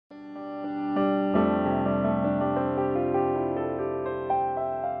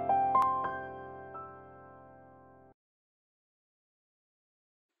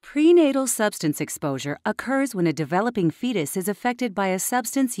Prenatal substance exposure occurs when a developing fetus is affected by a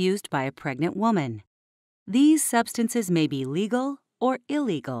substance used by a pregnant woman. These substances may be legal or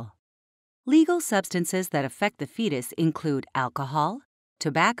illegal. Legal substances that affect the fetus include alcohol,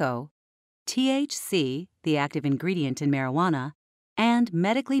 tobacco, THC, the active ingredient in marijuana, and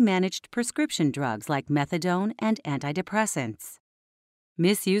medically managed prescription drugs like methadone and antidepressants.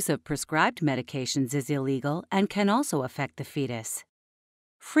 Misuse of prescribed medications is illegal and can also affect the fetus.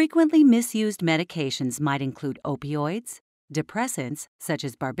 Frequently misused medications might include opioids, depressants such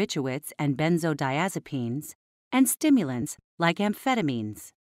as barbiturates and benzodiazepines, and stimulants like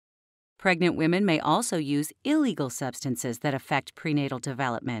amphetamines. Pregnant women may also use illegal substances that affect prenatal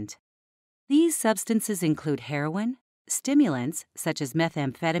development. These substances include heroin, stimulants such as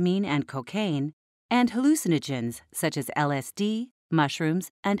methamphetamine and cocaine, and hallucinogens such as LSD, mushrooms,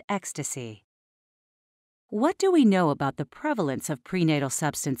 and ecstasy. What do we know about the prevalence of prenatal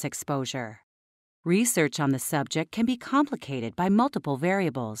substance exposure? Research on the subject can be complicated by multiple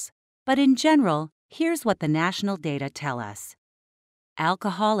variables, but in general, here's what the national data tell us.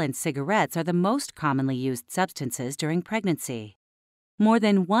 Alcohol and cigarettes are the most commonly used substances during pregnancy. More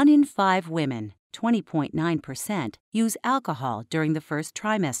than 1 in 5 women, 20.9%, use alcohol during the first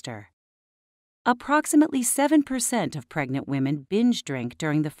trimester. Approximately 7% of pregnant women binge drink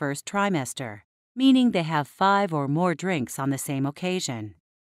during the first trimester, meaning they have 5 or more drinks on the same occasion.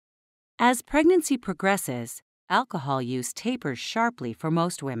 As pregnancy progresses, alcohol use tapers sharply for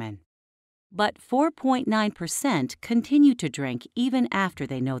most women. But 4.9% continue to drink even after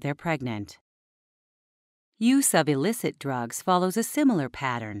they know they're pregnant. Use of illicit drugs follows a similar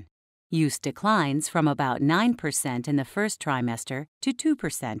pattern. Use declines from about 9% in the first trimester to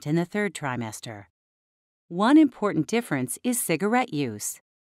 2% in the third trimester. One important difference is cigarette use.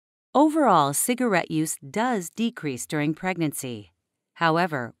 Overall, cigarette use does decrease during pregnancy.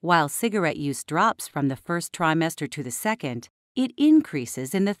 However, while cigarette use drops from the first trimester to the second, it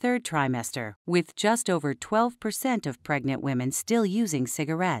increases in the third trimester, with just over 12% of pregnant women still using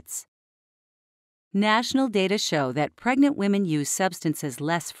cigarettes. National data show that pregnant women use substances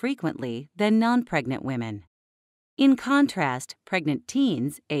less frequently than non-pregnant women. In contrast, pregnant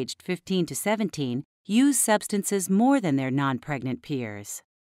teens, aged 15 to 17, use substances more than their non-pregnant peers.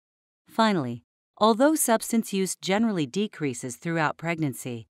 Finally, although substance use generally decreases throughout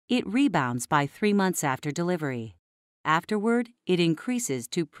pregnancy, it rebounds by 3 months after delivery. Afterward, it increases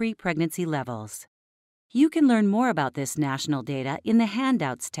to pre-pregnancy levels. You can learn more about this national data in the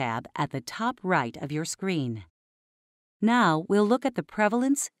Handouts tab at the top right of your screen. Now, we'll look at the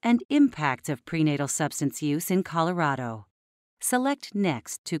prevalence and impacts of prenatal substance use in Colorado. Select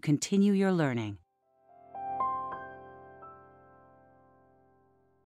Next to continue your learning.